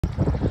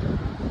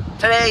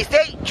Today's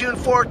date, June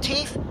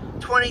 14th,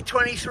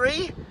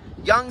 2023,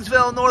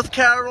 Youngsville, North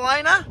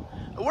Carolina.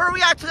 Where are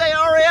we at today,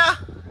 Arya?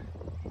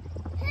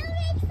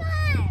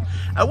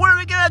 And what are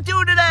we gonna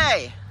do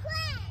today?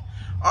 Play.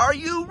 Are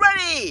you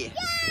ready?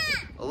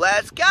 Yeah!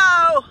 Let's go!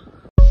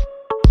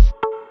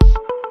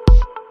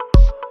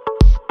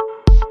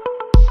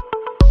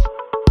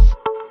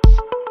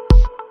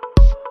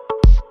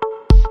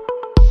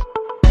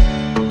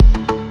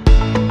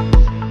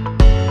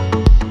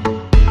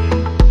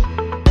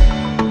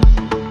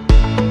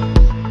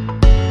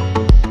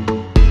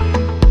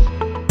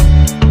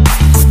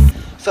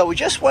 So we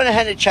just went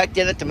ahead and checked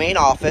in at the main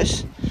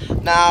office.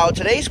 Now,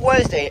 today's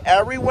Wednesday.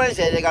 Every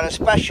Wednesday, they got a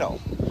special.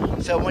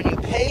 So when you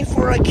pay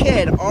for a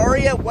kid,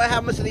 Arya, what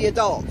happens to the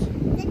adult?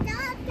 The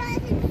dog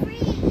does it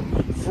free.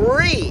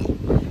 Free.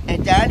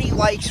 And Daddy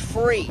likes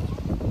free.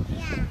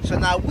 Yeah. So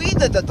now we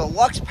did the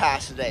deluxe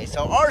pass today.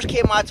 So ours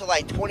came out to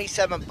like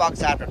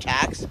 $27 after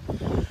tax.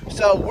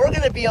 So we're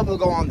going to be able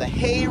to go on the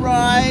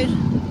hayride.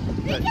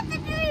 We get to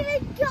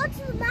go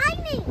to the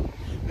mining.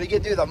 We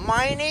can do the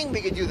mining.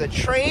 We can do the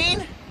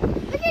train.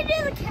 We can do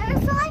a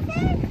carousel, I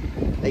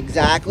think.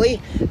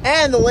 Exactly.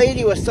 And the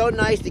lady was so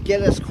nice to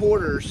get us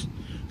quarters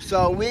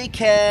so we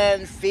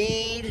can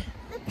feed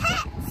the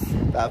pets.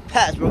 The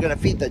pets. We're going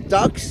to feed the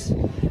ducks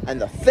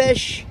and the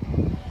fish.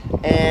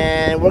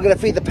 And we're going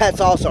to feed the pets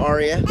also,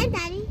 Arya. And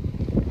Daddy.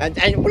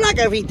 And we're not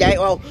going to feed Daddy.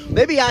 Well,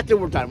 maybe after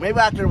we're done. Maybe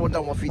after we're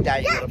done, we'll feed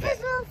Daddy a little bit. Yeah,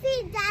 because we'll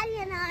feed Daddy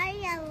and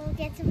Arya. We'll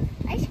get some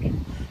ice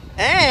cream.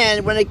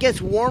 And when it gets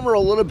warmer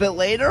a little bit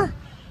later,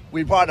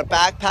 we brought a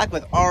backpack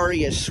with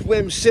Arya's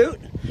swimsuit.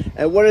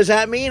 And what does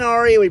that mean,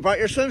 Arya? We brought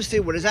your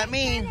swimsuit. What does that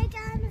mean? And I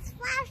got on the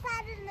splash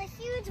pad in the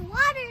huge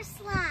water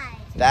slide.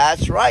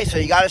 That's right. So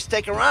you got to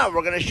stick around.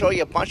 We're going to show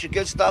you a bunch of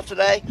good stuff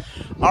today.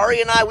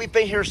 Arya and I, we've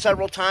been here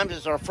several times.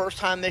 It's our first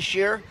time this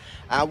year.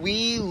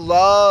 We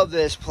love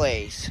this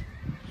place.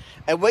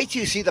 And wait till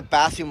you see the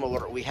bathroom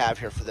alert we have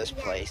here for this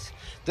place.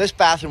 This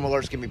bathroom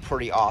alert is going to be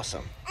pretty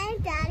awesome.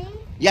 And Daddy?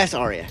 Yes,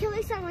 Arya? Can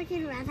we start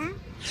walking around now?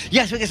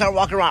 Yes, we can start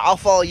walking around. I'll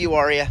follow you,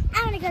 Arya.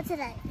 I want to go to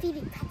the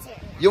feeding pets area.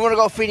 You want to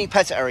go feeding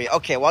pets area?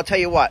 Okay, well, I'll tell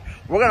you what.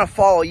 We're going to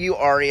follow you,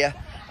 Arya.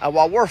 And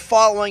while we're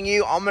following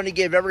you, I'm going to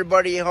give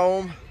everybody at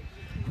home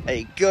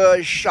a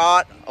good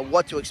shot of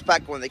what to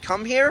expect when they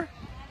come here.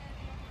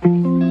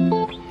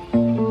 And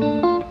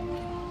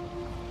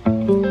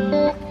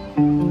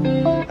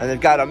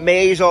they've got a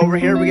maze over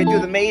here. We're going to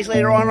do the maze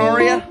later on,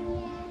 Arya.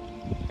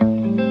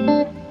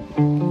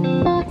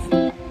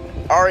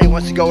 Arya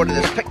wants to go into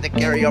this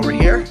picnic area over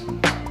here.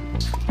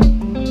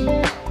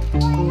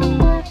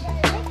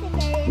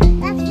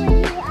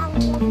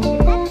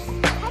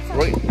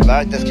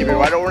 Let's give it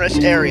right over this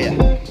area.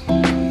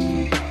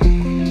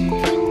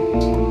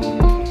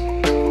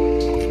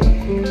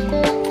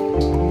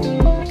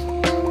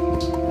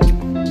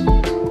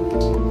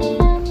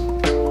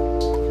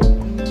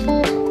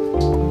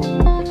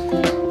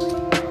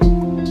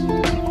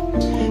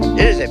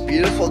 It is a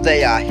beautiful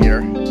day out here.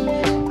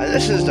 And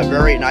this is a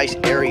very nice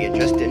area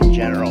just in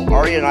general.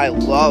 Arya and I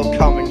love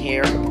coming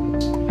here.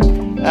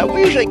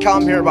 We usually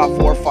come here about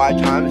 4 or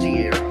 5 times a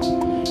year.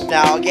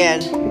 Now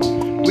again,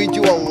 we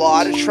do a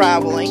lot of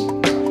traveling.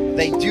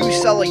 They do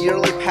sell a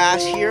yearly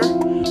pass here.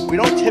 We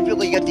don't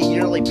typically get the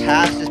yearly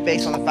pass just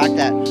based on the fact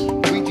that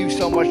we do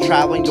so much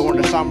traveling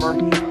during the summer.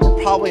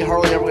 We're probably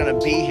hardly ever going to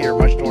be here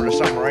much during the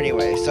summer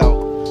anyway.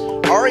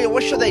 So, Arya,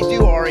 what should they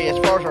do, Arya, as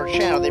far as our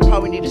channel? They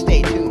probably need to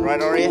stay tuned, right,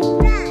 Arya?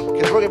 Right.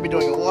 Because we're going to be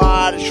doing a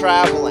lot of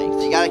traveling.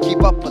 So you got to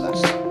keep up with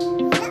us.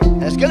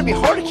 And it's going to be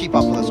hard to keep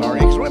up with us,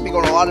 Arya, because we're going to be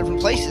going to a lot of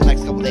different places the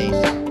next couple days.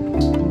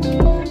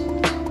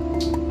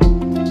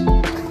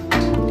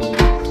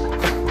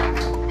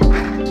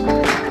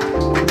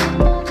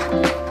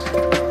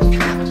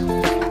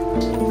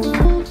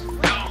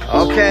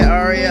 Okay,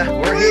 Arya,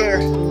 we're here.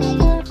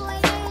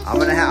 I'll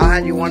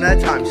hand you one at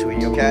a time,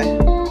 sweetie, okay?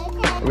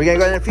 Are we gonna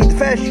go ahead and feed the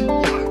fish?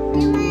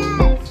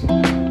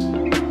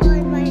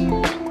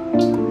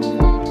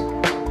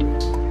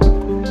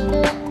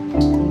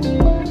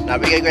 Now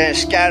we're gonna go ahead and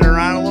scatter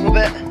around a little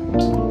bit.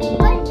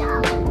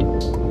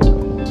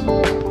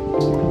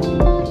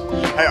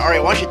 Alright,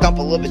 Arya, why don't you dump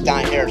a little bit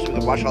down here so we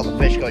can watch all the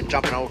fish go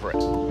jumping over it.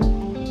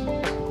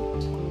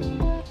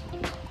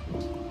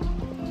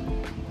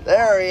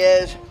 There he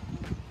is.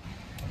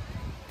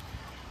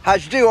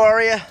 How'd you do,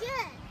 Arya? Good.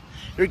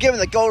 You're giving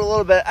the goat a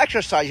little bit of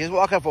exercise. He's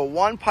walking from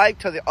one pipe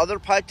to the other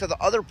pipe to the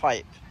other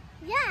pipe.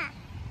 Yeah.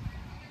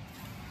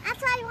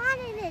 That's what I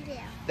wanted to do.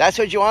 That's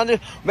what you want to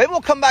do? Maybe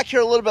we'll come back here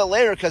a little bit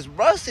later because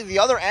mostly the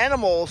other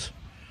animals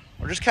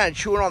are just kind of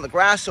chewing on the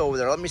grass over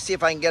there. Let me see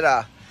if I can get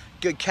a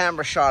good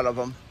camera shot of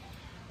them.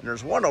 And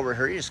there's one over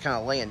here. He's just kind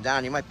of laying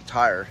down. He might be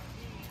tired.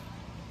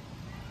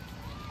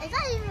 Is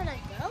that even a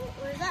goat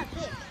or is that a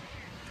pig?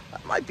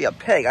 That might be a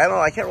pig. I don't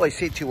know. I can't really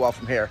see too well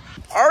from here.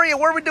 Arya,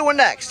 what are we doing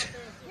next?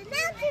 The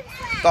mountain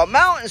slide. The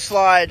mountain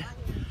slide.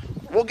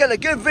 We'll get a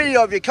good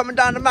video of you coming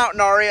down the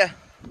mountain, Arya.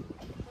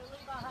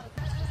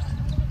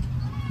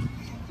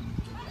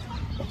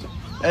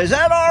 Is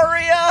that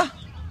Arya?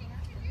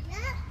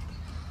 Yeah.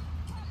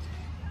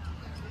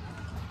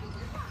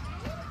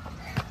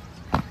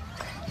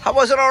 How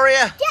was it,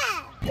 Arya?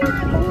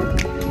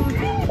 Yeah.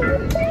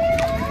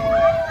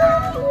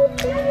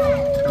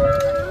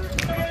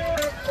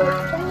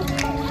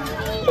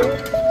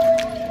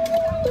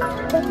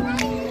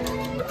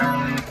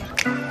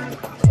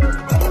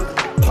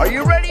 Are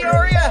you ready,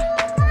 Arya?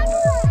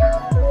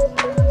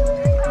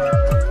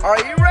 Are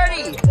you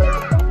ready?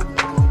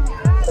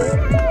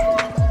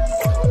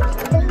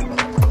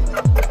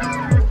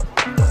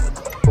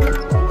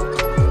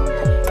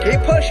 Keep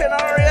pushing,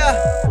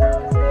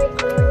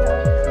 Arya.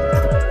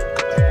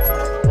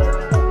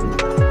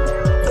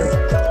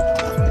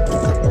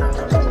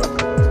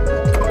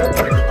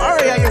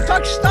 Arya, your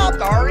truck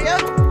stopped, Arya.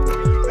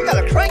 We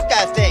gotta crank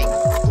that thing.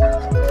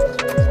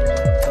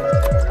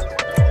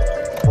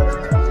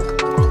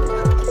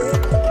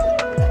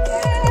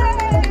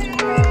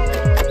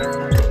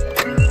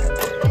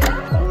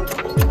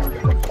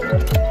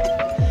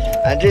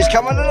 And she's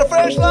coming to the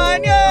finish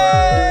line.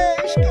 Yay!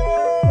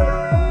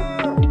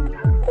 Score!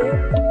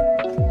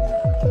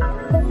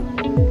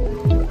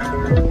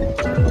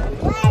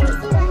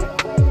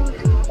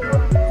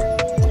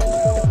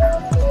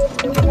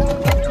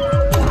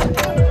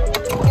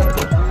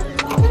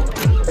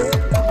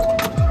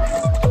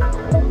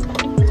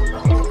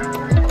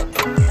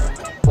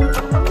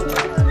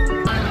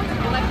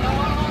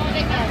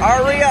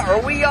 Arya,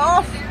 are we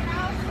off?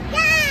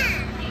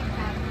 Yeah.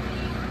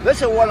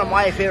 This is one of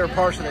my favorite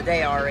parts of the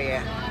day,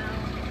 Arya.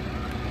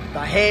 The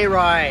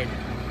hayride.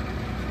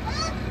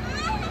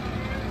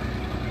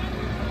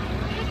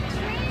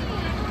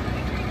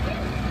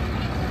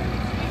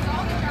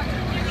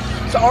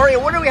 So Arya,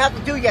 what do we have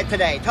to do yet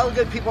today? Tell the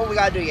good people what we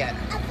gotta do yet.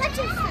 A bunch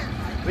of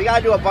stuff. We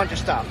gotta do a bunch of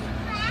stuff. Look,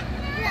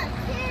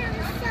 here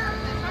the sun,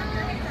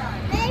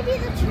 maybe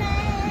the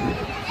train.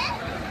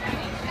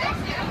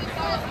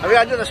 And we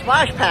gotta do the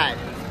splash pad.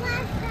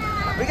 Splash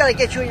pad. We gotta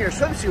get you in your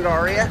swimsuit,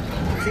 Arya,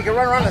 so you can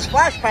run around the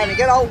splash pad and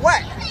get all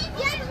wet.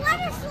 Yeah, the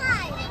water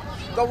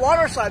slide. The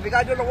water slide. We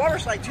gotta do the water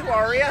slide too,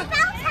 Arya. The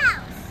bounce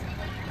house.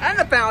 And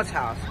the bounce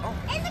house. Oh,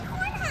 And the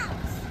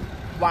courthouse.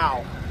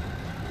 wow.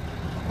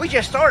 We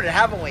just started,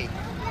 haven't we? Yeah.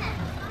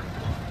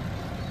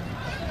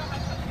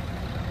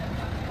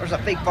 There's a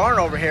big barn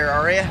over here,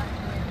 Arya.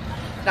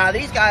 Now,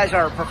 these guys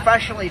are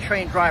professionally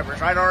trained drivers,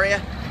 right, Arya?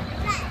 Right.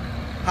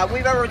 Have we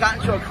ever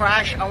gotten into a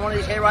crash on one of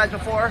these hayrides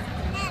before?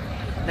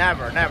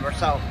 Never. Never.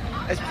 So,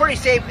 it's pretty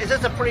safe. Is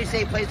this a pretty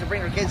safe place to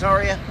bring your kids,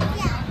 Arya?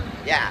 Yeah.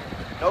 Yeah.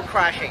 No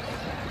crashing.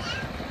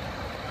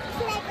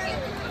 Should I go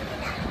to the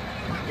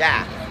courthouse?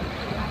 Yeah.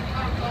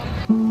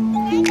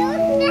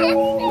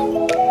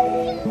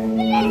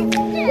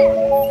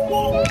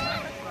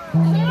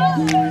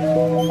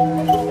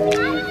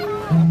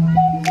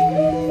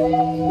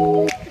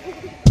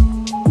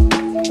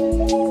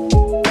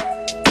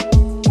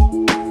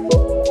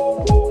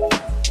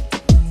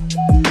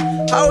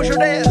 How was your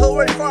day at Hill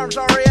Ridge Farms,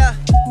 Arya?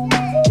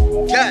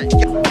 Good.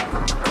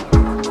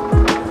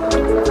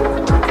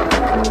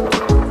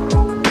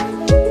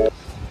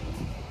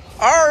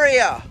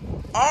 Arya,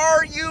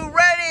 are you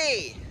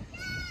ready?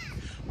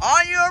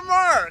 On your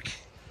mark,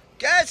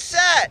 get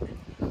set,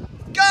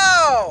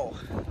 go!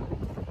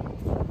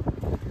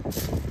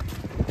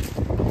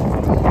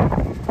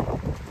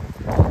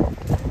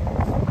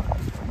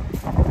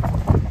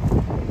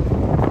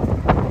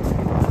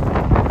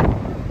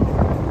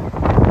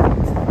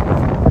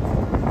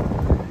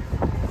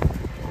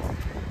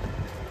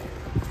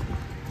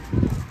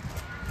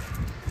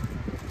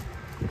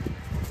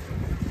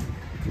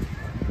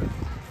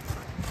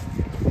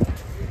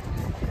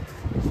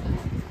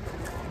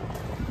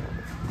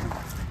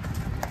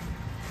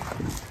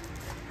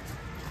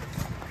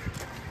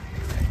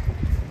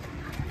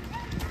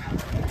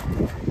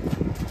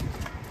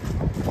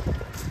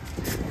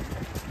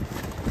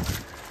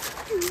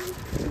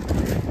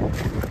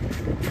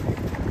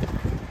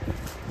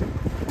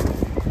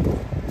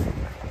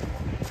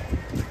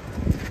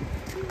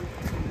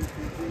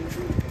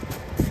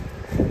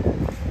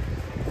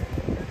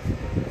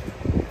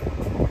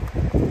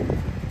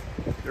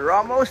 You're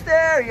almost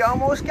there. You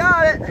almost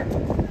got it.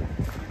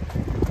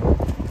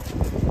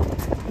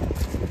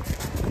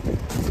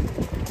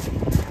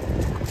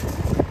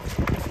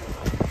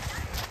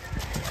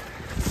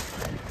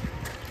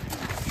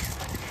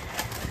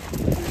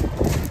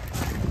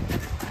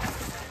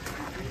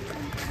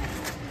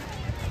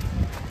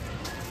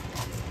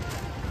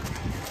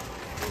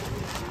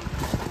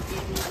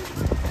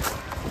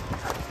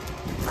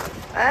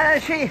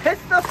 And she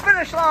hits the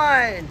finish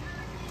line.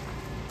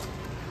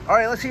 All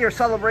right, let's see your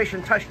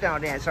celebration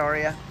touchdown dance,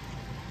 Arya.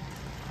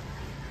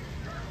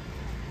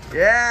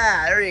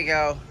 Yeah, there you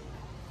go.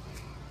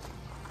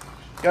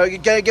 You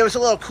gotta give us a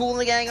little cool in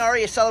the gang,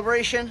 Arya,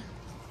 celebration.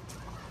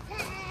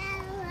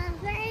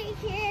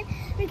 Celebration.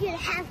 We're gonna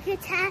have a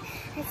good time.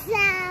 A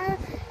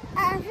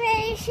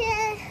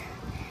celebration.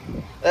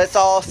 Let's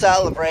all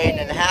celebrate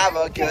and have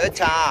a good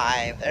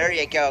time. There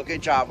you go.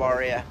 Good job,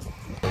 Arya.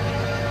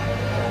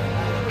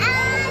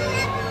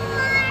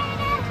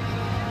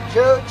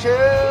 Choo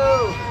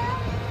choo.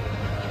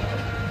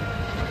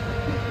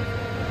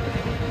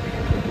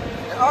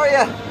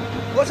 Arya,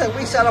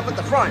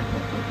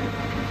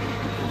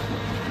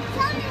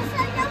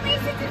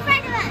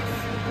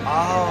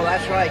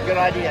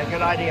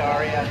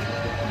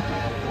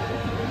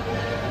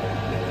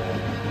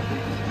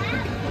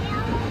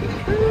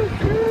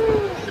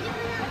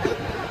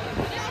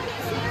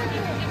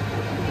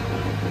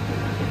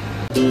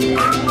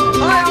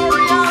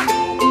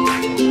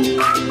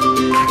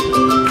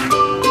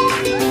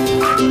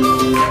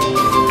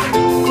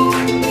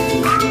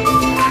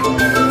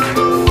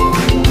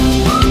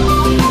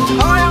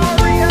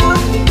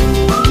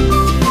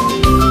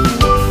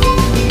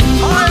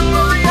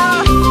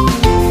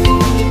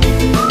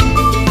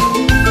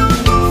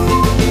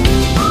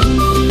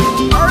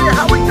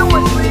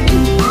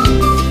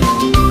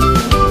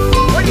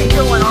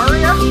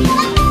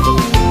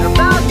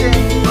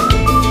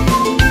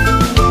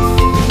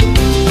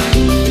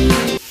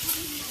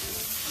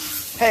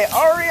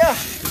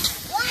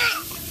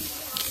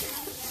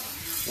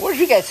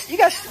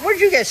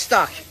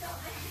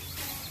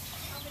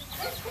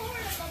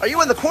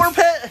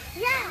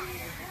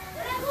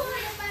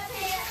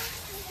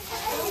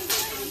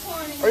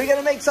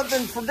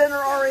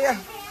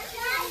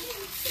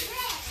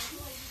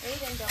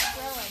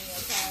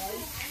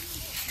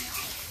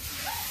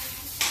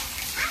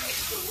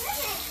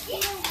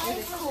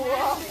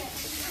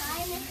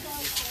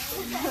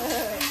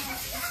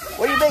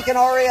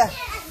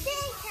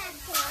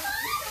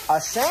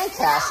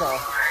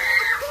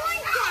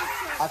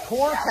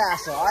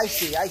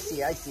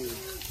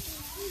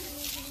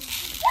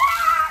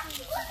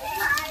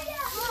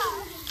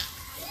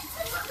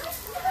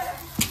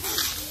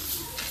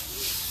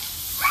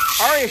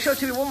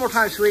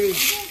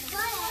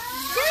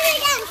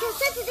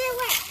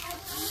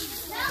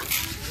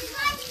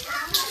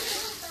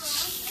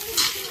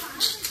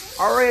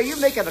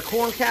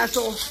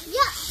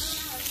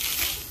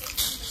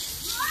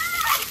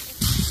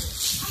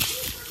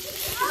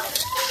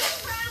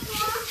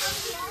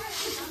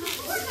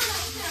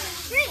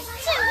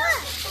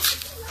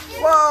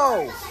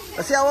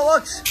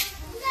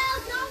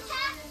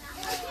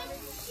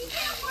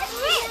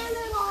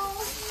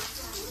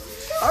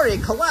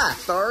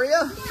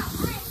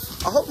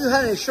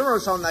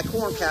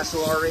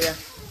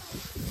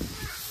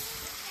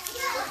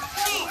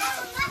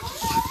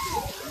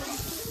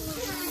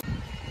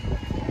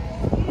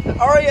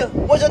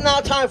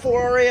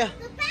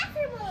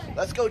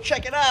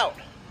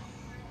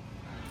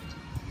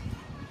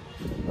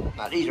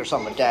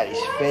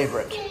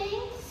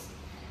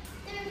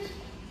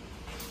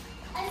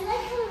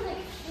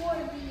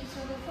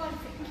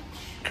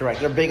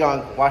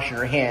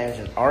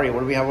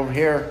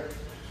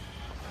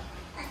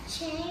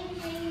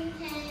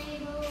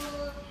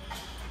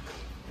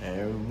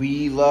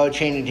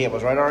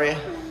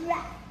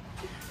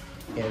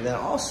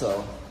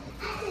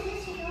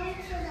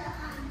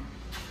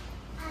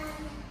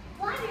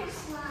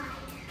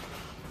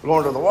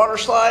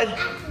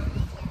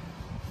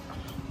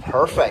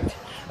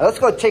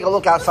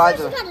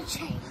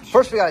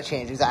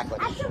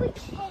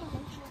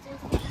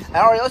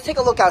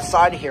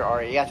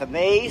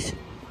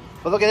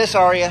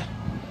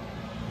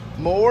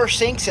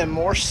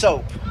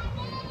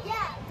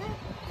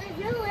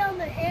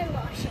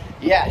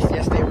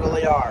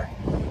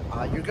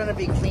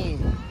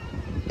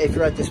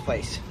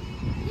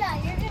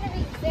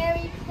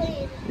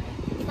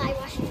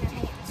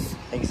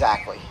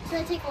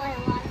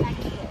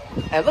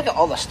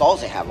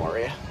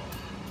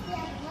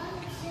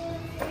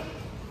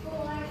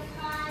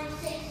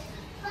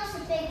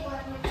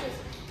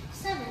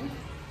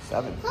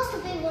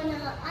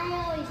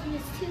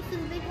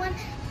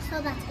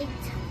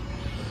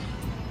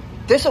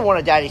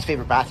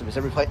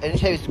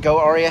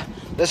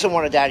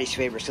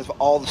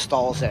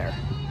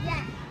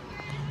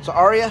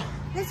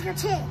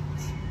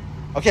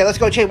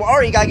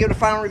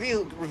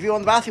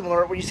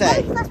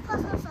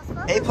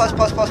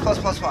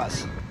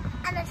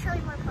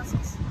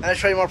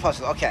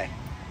 Okay.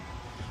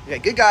 Okay,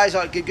 good guys,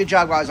 good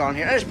job guys on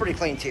here. And it's pretty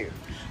clean too.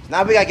 So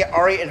now we gotta get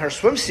Arya in her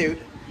swimsuit,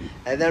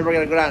 and then we're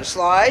gonna go down the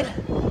slide.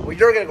 Well,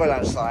 you're gonna go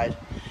down the slide,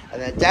 and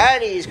then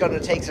Daddy's gonna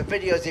take some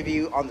videos of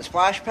you on the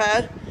splash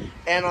pad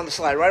and on the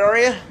slide, right,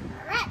 Arya?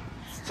 Right.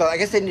 So I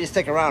guess they need to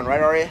stick around,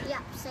 right, Arya? Yeah,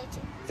 stay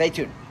tuned. Stay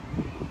tuned.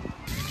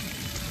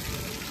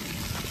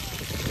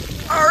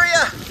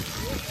 Arya,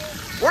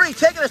 where are you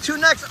taking us to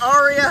next,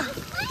 Arya?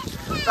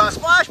 The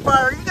splash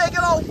pad. Are you gonna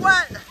get all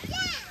wet?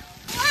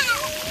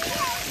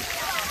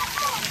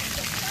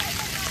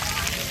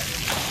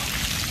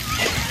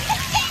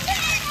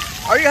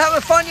 Are you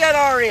having fun yet,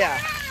 Arya?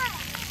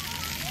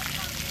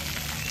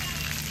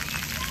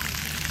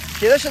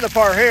 See, this is the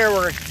part here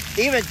where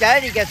even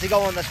Daddy gets to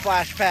go on the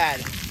splash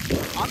pad.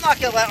 I'm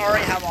not going to let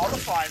Arya have all the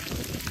fun.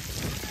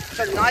 It's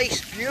a nice,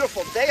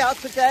 beautiful day out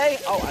today.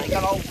 Oh, I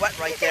got all wet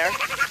right there.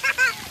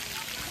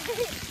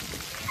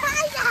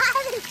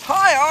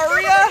 Hi,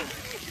 Arya.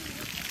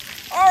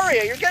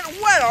 Arya, you're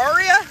getting wet,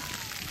 Arya.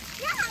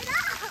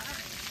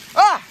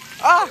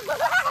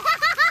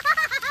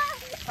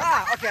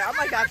 Okay, I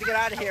might have to get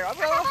out of here.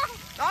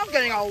 I'm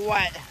getting all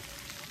wet.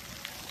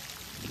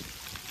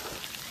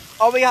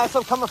 Oh, we got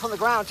some coming from the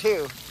ground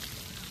too.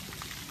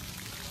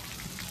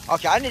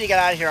 Okay, I need to get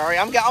out of here, Arya.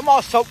 I'm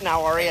all soaked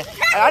now, Arya.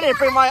 And I didn't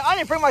bring my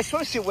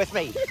swimsuit with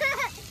me.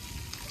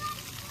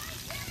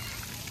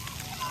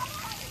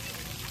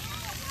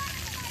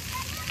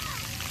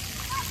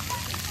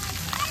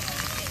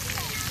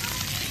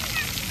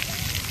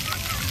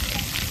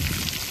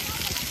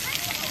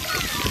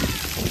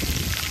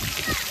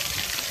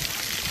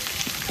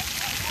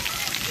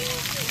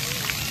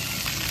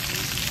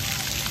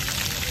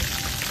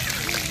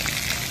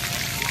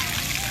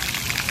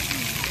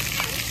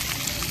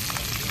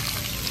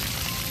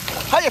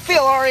 How you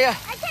feel, Arya? I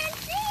can't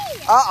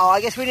see. Uh-oh,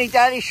 I guess we need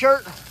Daddy's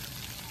shirt.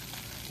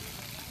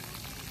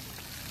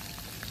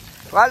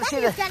 Glad to see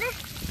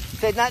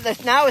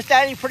that. Now is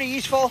Daddy pretty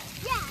useful?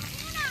 Yeah.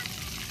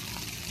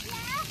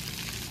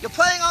 You're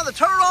playing on the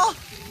turtle?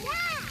 Yeah.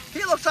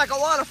 He looks like a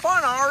lot of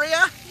fun, Arya.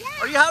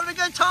 Yeah. Are you having a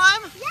good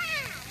time?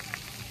 Yeah.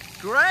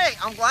 Great.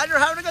 I'm glad you're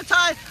having a good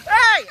time.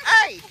 Hey,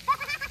 hey!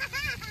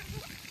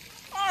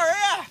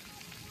 Arya!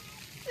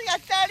 You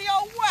got Daddy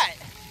all wet.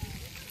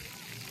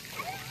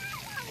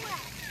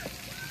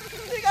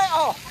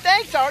 Oh,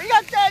 thanks, Arya. You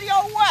got Daddy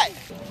all wet.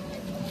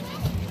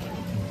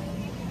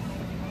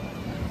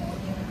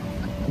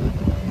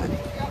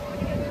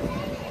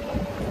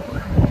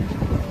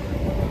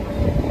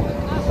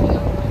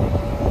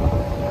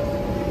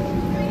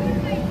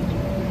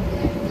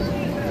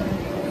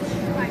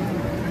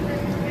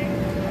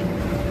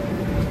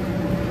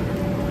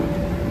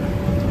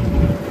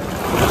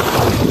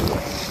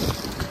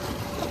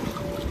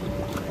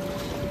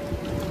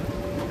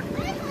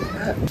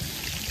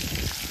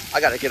 I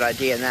got a good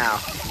idea now.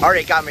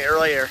 Arya got me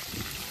earlier.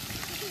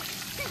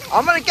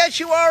 I'm gonna get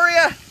you,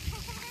 Arya.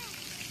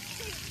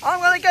 I'm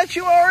gonna get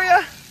you,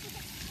 Arya.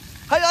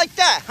 How you like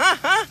that,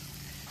 huh?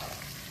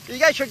 You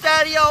got your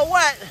Daddy all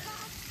wet.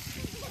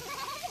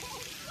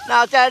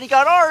 Now Daddy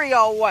got Arya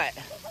all wet.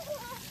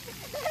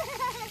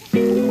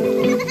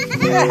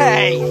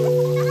 Hey!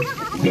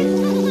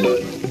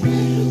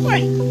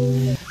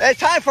 Wait. It's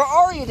time for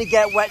Arya to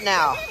get wet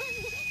now.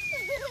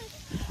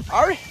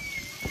 Arya?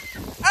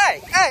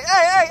 Hey, hey,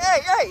 hey, hey,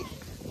 hey, hey!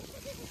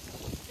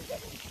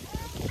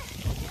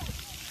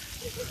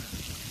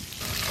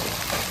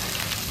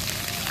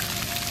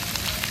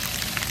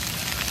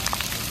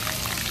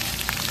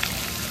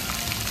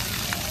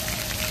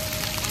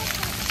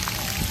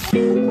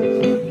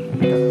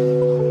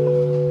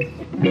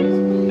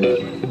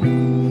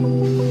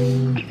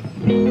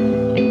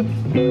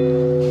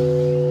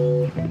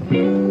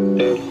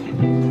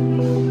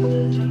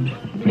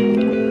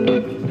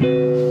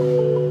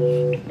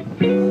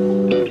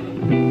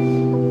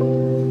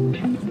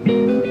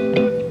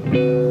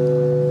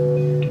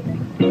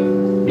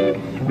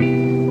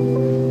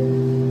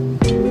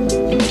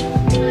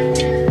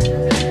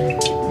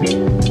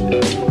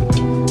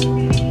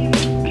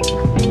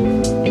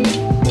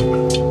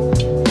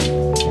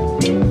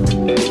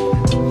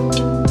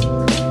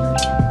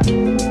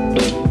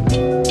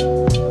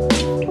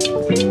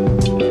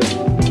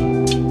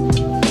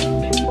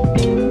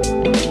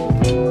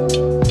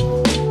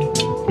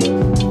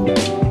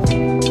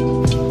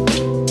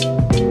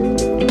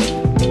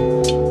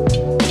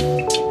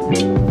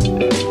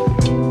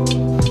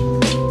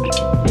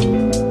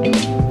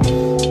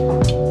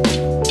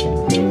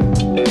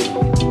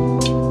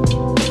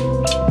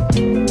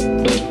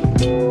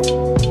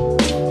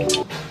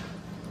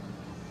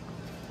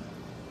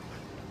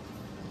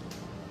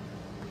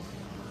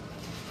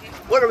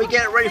 What are we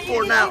getting ready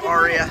for now,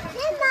 Arya?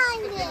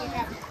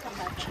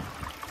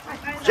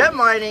 Jet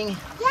mining.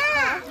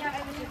 Yeah.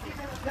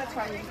 That's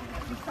right.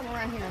 You come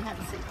around here and have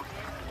a seat.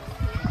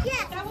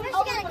 Yeah. We're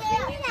just gonna get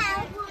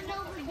out.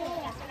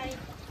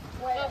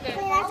 Wait,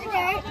 that's the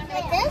dirt.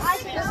 Like this?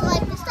 Just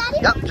like this, Daddy?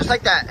 Yep, just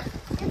like that.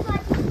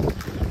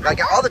 Gotta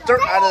get all the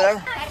dirt out of there.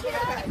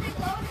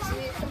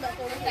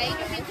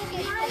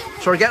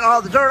 So we're getting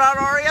all the dirt out,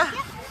 Arya?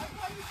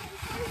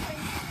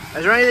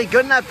 Is there anything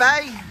good in that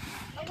bag?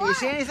 Can you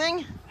see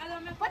anything?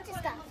 What's this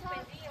stuff?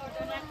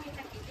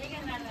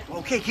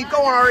 Okay, keep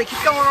going, Arya.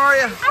 Keep going,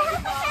 Arya. I have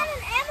to send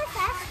an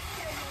amethyst.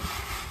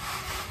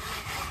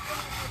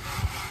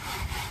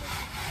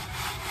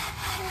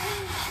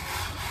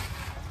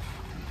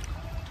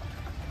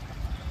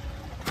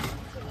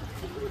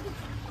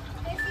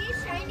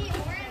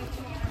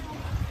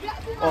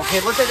 Okay,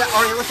 lift it down,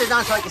 Arya. Lift it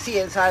down so I can see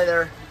it inside of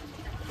there.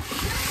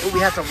 Oh, we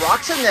have some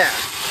rocks in there.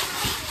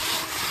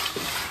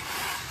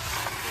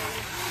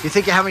 You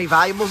think you have any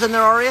valuables in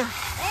there, Arya?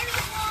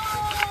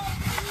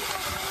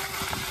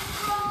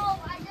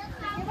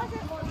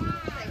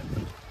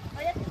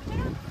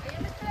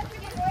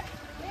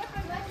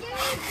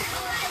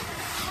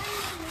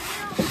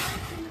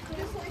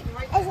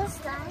 Is this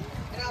done?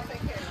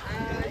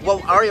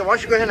 Well, Arya, why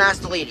don't you go ahead and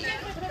ask the lady?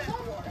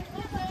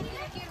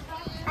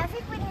 I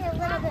think we need a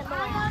little bit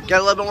more. Get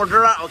a little bit more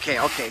dirt out? Okay,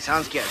 okay,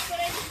 sounds good.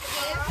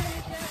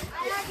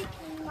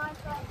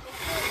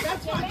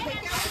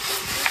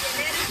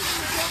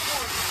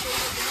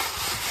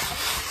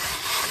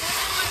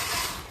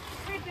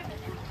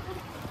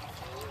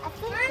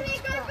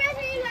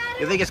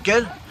 You think it's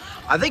good?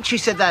 I think she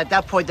said that at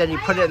that point, then you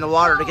put it in the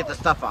water to get the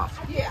stuff off.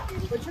 Yeah.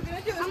 What you're going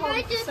to do is hold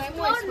it the same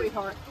way,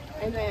 sweetheart.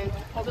 And then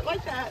hold it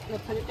like that, and then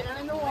put it down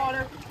in the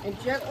water, and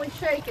gently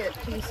shake it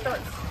till you stop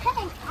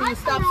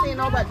seeing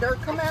all that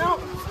dirt come out.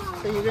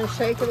 So you're going to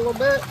shake it a little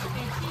bit.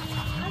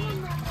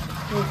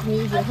 You can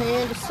use your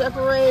hand to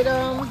separate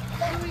them.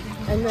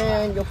 And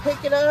then you'll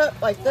pick it up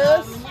like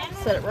this,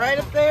 set it right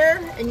up there,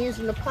 and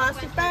using the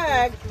plastic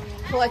bag,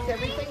 collect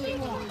everything you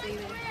want.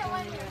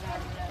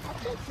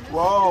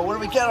 Whoa, what do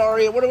we get,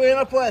 Arya? What do we end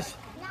up with?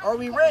 Are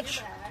we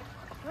rich?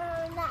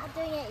 We're not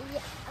doing it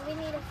yet. We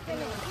need to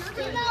finish.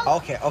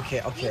 Okay.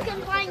 You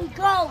can find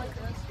gold.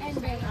 And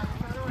then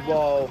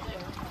Whoa.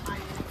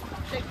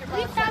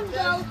 we found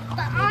gold, but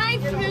I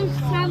threw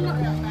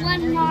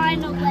one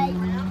mine away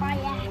by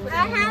accident.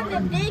 I have a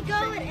big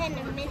one and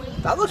a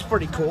mini. That looks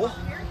pretty cool.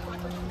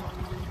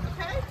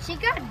 She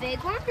got a big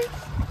one?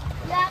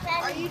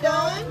 Are you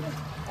done?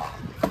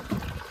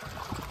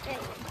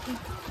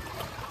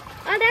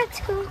 Oh, that's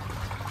cool.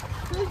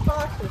 Whose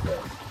box is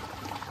this?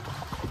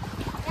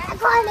 I'm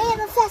going to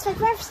the test my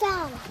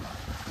birthstone.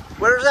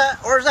 Where's that?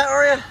 Where's that,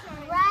 Arya?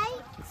 Right?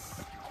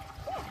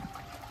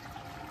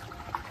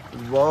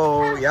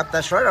 Whoa, yep,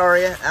 that's right,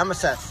 Arya.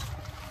 Amethyst.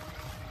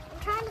 I'm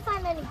trying to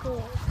find any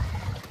gold.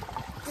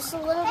 Just a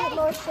little bit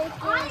more shaky.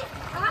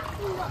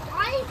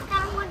 I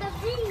found one of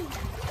these.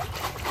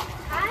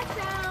 I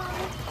found...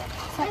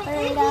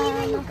 Separate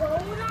them. Gold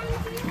on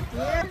here?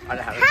 Yeah.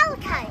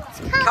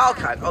 Calcite.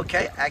 Calcite,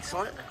 okay,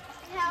 excellent.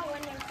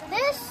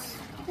 This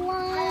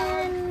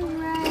one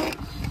right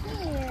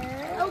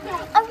here. Okay.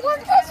 I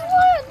want this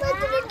one. I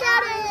didn't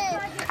get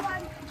it.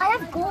 I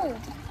have gold.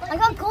 I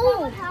got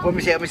gold. Let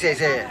me see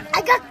it.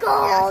 I got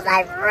gold.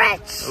 I'm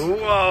rich.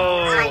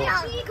 Whoa. I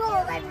got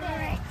gold. I'm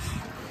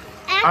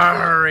rich.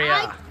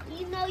 Arya.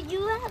 You know,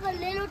 you have a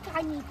little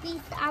tiny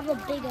piece. I have a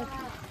bigger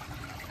piece.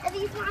 If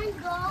you find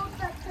gold,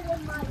 that's put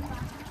in my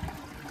box.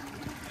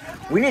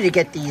 We need to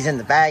get these in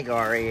the bag,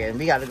 Arya, and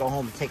we got to go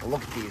home and take a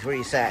look at these. What do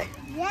you say?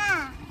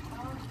 Yeah.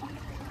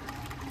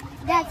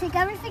 You gotta take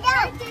everything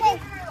out.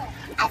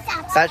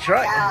 That's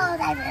right.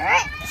 Gold. I'm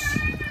rich.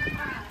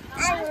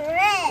 I'm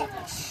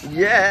rich.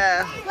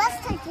 Yeah. Let's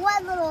take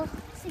one little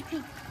sneak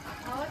peek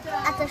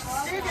at the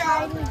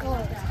shiny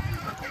gold.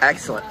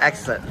 Excellent.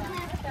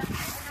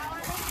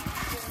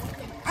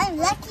 I'm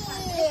lucky.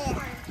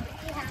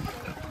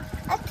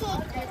 Okay.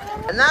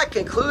 And that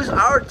concludes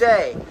our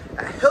day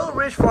at Hill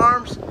Ridge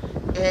Farms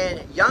in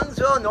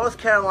Youngsville, North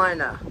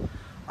Carolina.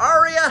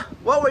 Arya,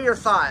 what were your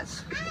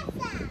thoughts?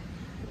 Awesome.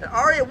 And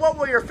Arya, what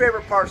were your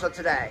favorite parts of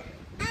today?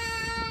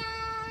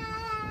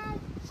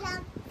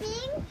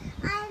 Jumping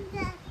on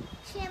the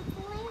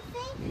trampoline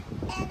thing,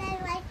 and I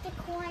liked the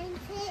coin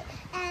pit,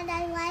 and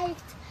I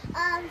liked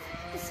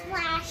the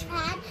splash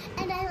pad,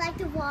 and I liked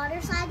the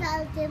water slide that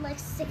I did like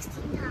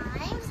 16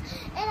 times,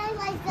 and I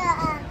liked the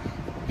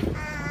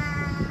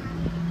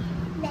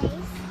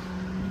maze.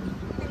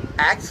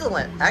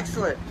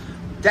 Excellent.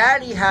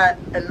 Daddy had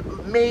an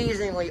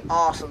amazingly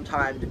awesome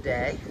time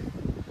today.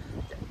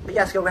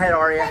 Yes, go ahead,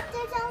 Arya. But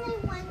there's only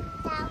one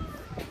doubt.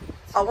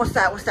 Oh, what's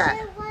that?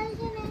 There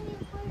wasn't any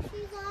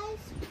Hershey's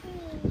ice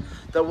cream.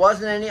 There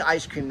wasn't any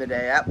ice cream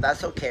today. Yep,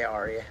 that's okay,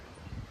 Arya.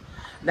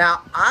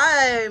 Now,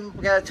 I'm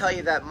going to tell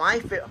you that my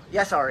favorite...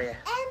 Yes, Arya?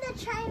 And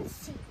the train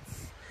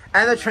seats.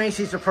 And the train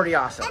seats are pretty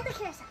awesome. And the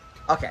carousel.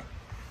 Okay.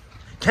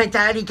 Can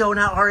Daddy go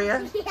now,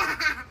 Arya? Yeah.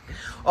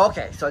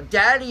 Okay, so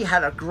Daddy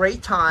had a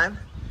great time.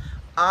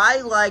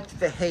 I liked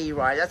the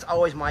hayride. That's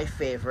always my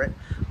favorite.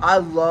 I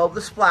love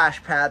the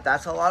splash pad.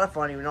 That's a lot of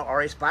fun. Even though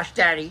Arya splashed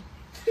Daddy.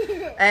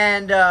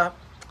 And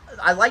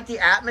I like the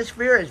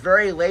atmosphere. It's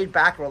very laid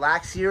back,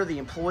 relaxed here. The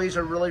employees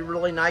are really,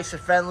 really nice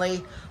and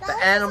friendly. The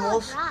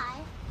animals.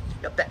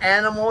 Yep, the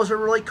animals are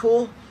really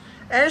cool.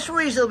 And it's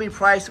reasonably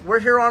priced. We're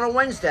here on a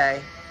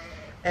Wednesday.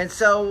 And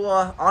so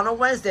on a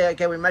Wednesday,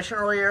 again, we mentioned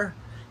earlier,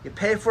 you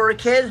pay for a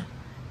kid,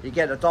 you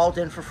get an adult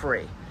in for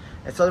free.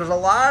 And so there's a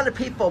lot of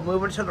people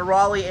moving to the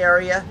Raleigh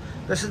area.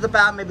 This is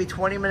about maybe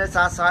 20 minutes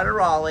outside of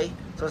Raleigh.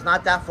 So it's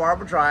not that far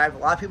of a drive. A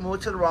lot of people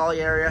move to the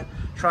Raleigh area,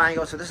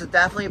 Triangle. So this is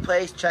definitely a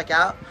place to check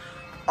out.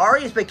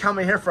 Arya's been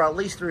coming here for at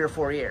least 3 or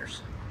 4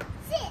 years.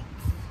 6.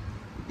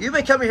 You've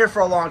been coming here for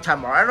a long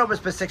time, Arya. I don't know if it's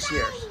been 6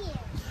 years.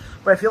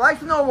 But if you'd like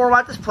to know more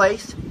about this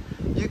place,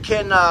 you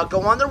can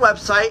go on their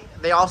website.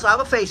 They also have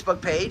a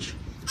Facebook page.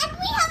 And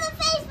we have a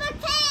Facebook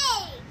page.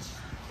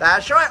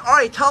 That's right. All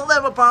right, tell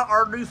them about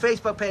our new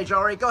Facebook page,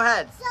 Arya. Go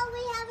ahead. So we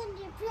have a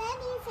brand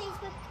new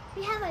Facebook.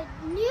 We have a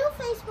new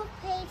Facebook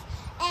page,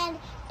 and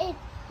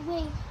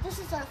this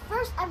is our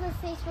first ever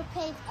Facebook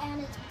page,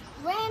 and it's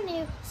brand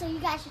new. So you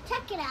guys should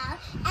check it out.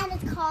 And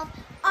it's called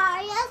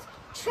Arya's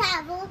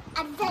Travel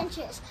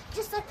Adventures,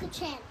 just like the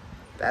channel.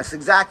 That's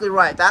exactly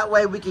right. That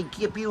way we can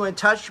keep you in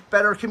touch,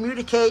 better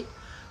communicate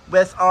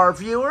with our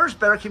viewers,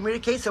 better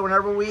communicate. So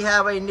whenever we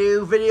have a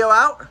new video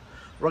out,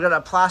 we're going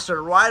to plaster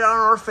it right on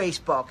our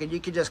Facebook. And you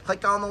can just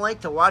click on the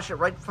link to watch it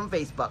right from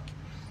Facebook.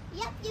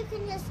 Yep, you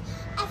can just,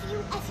 if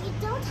you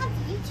don't have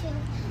YouTube,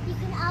 you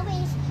can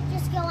always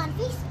just go on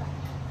Facebook.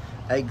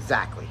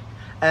 Exactly.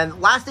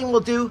 And last thing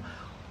we'll do,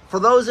 for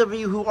those of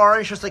you who are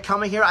interested in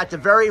coming here, at the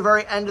very,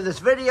 very end of this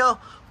video,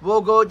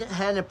 we'll go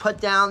ahead and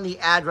put down the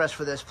address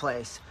for this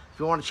place if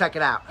you want to check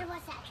it out. And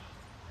what's that?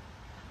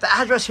 The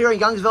address here in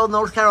Youngsville,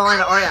 North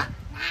Carolina.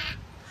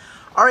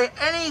 Arya,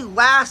 any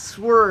last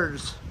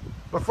words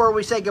before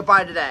we say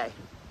goodbye today?